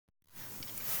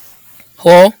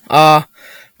Hello,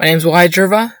 my name's Wyatt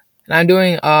Jerva, and I'm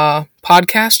doing a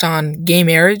podcast on gay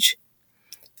marriage.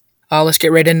 Let's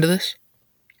get right into this.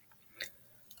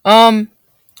 Um,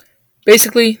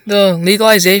 Basically, the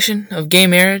legalization of gay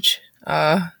marriage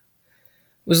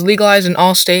was legalized in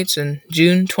all states in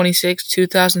June 26,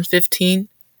 2015.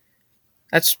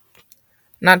 That's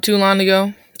not too long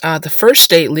ago. The first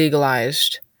state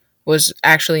legalized was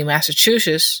actually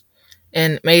Massachusetts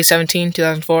in May 17,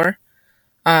 2004.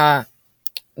 Uh,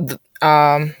 th-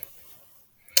 um,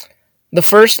 The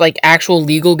first actual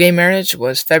legal gay marriage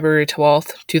was February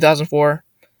 12th, 2004.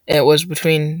 It was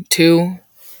between two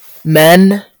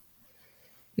men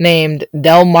named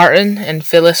Del Martin and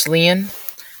Phyllis Leon.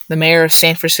 The mayor of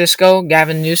San Francisco,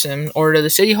 Gavin Newsom, ordered the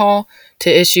city hall to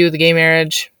issue the gay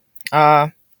marriage, uh,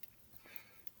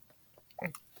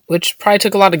 which probably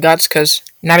took a lot of guts because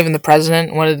not even the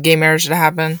president wanted the gay marriage to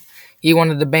happen. He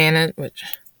wanted to ban it, which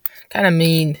kind of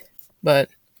mean, but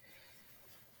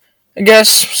I guess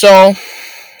so.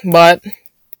 But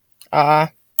uh,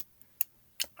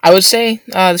 I would say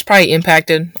this probably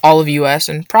impacted all of U.S.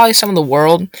 and probably some of the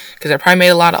world because it probably made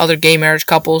a lot of other gay marriage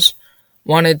couples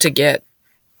wanted to get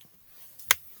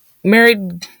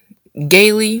married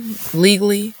gaily,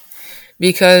 legally.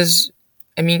 Because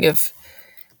I mean, if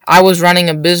I was running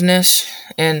a business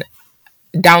and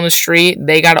down the street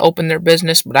they got to open their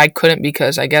business, but I couldn't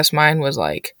because I guess mine was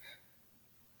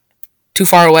too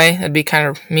far away. That'd be kind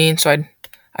of mean. So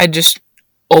I'd just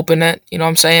open it. You know what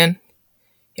I'm saying?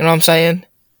 You know what I'm saying?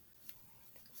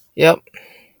 Yep.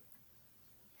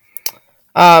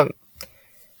 Uh,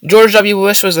 George W.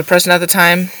 Bush was the president at the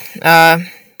time.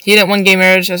 He didn't want gay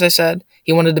marriage, as I said.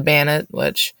 He wanted to ban it,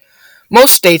 which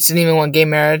most states didn't even want gay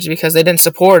marriage because they didn't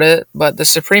support it. But the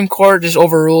Supreme Court just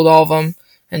overruled all of them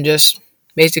and just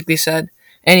basically said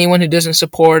anyone who doesn't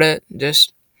support it,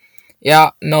 just,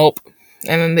 yeah, nope.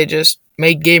 And then they just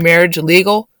made gay marriage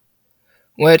illegal,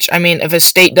 which, I mean, if a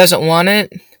state doesn't want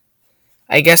it,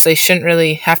 I guess they shouldn't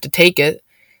really have to take it.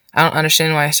 I don't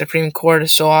understand why the Supreme Court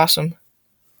is so awesome.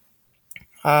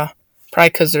 Uh, Probably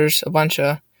because there's a bunch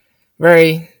of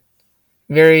very,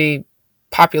 very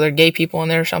popular gay people in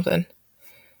there or something.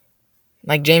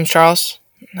 Like James Charles.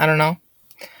 I don't know.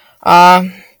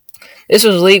 Um, this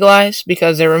was legalized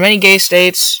because there were many gay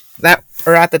states that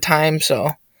were at the time,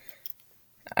 so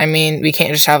I mean, we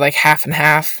can't just have half and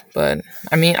half, but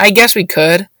I mean, I guess we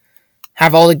could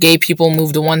have all the gay people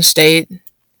move to one state,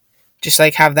 just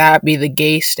have that be the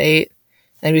gay state,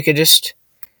 and we could just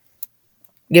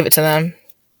give it to them,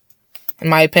 in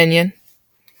my opinion.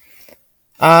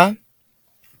 Uh,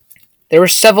 there were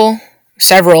several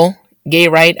gay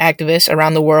right activists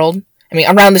around the world. I mean,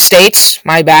 around the states.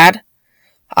 My bad.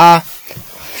 Uh,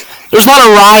 there's a lot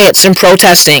of riots and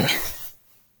protesting,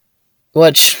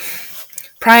 which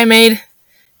probably made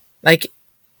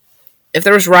if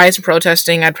there was riots and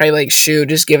protesting, I'd probably shoot,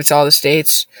 just give it to all the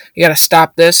states. You gotta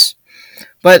stop this.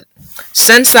 But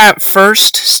since that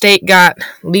first state got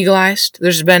legalized,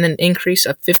 there's been an increase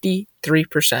of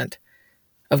 53%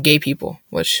 of gay people,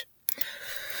 which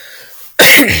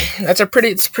it's a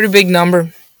pretty big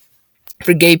number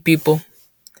for gay people.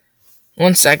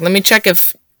 One sec, let me check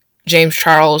if James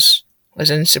Charles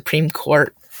was in Supreme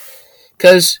Court,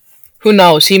 because who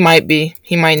knows? He might be.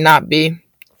 He might not be.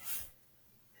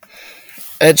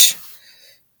 It's.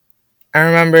 I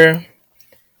remember.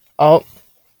 Oh,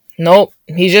 nope.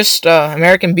 He's just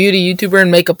American beauty YouTuber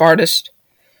and makeup artist,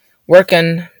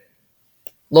 working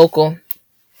local.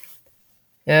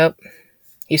 Yep.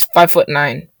 He's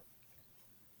 5'9",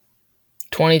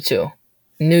 22,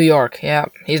 New York.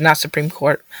 Yep. He's not Supreme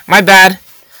Court. My bad.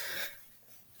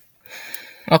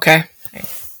 Okay.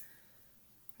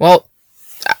 Well,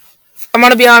 I'm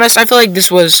gonna be honest. I feel like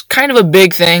this was kind of a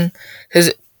big thing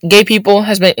because gay people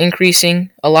has been increasing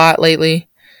a lot lately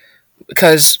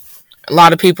because a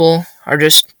lot of people are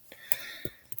just,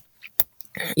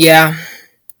 yeah,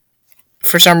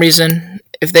 for some reason,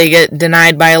 if they get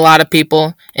denied by a lot of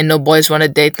people and no boys want to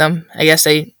date them, I guess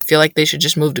they feel like they should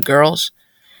just move to girls.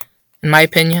 In my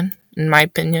opinion,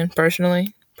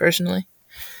 personally.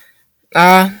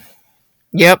 Uh,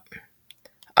 yep.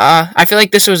 I feel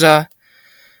like this was a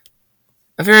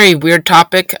very weird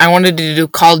topic. I wanted to do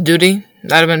Call of Duty.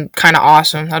 That'd have been kind of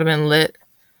awesome. That'd have been lit.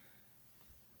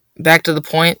 Back to the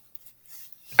point.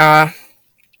 Uh,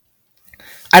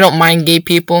 I don't mind gay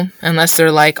people unless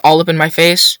they're all up in my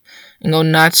face and go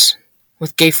nuts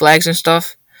with gay flags and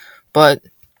stuff. But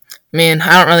man,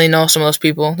 I don't really know some of those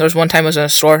people. There was one time I was in a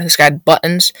store. This guy had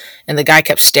buttons, and the guy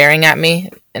kept staring at me.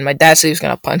 And my dad said he was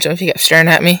gonna punch him if he kept staring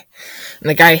at me.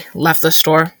 And the guy left the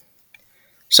store.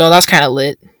 So that was kind of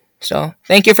lit. So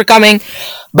thank you for coming.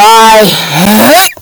 Bye.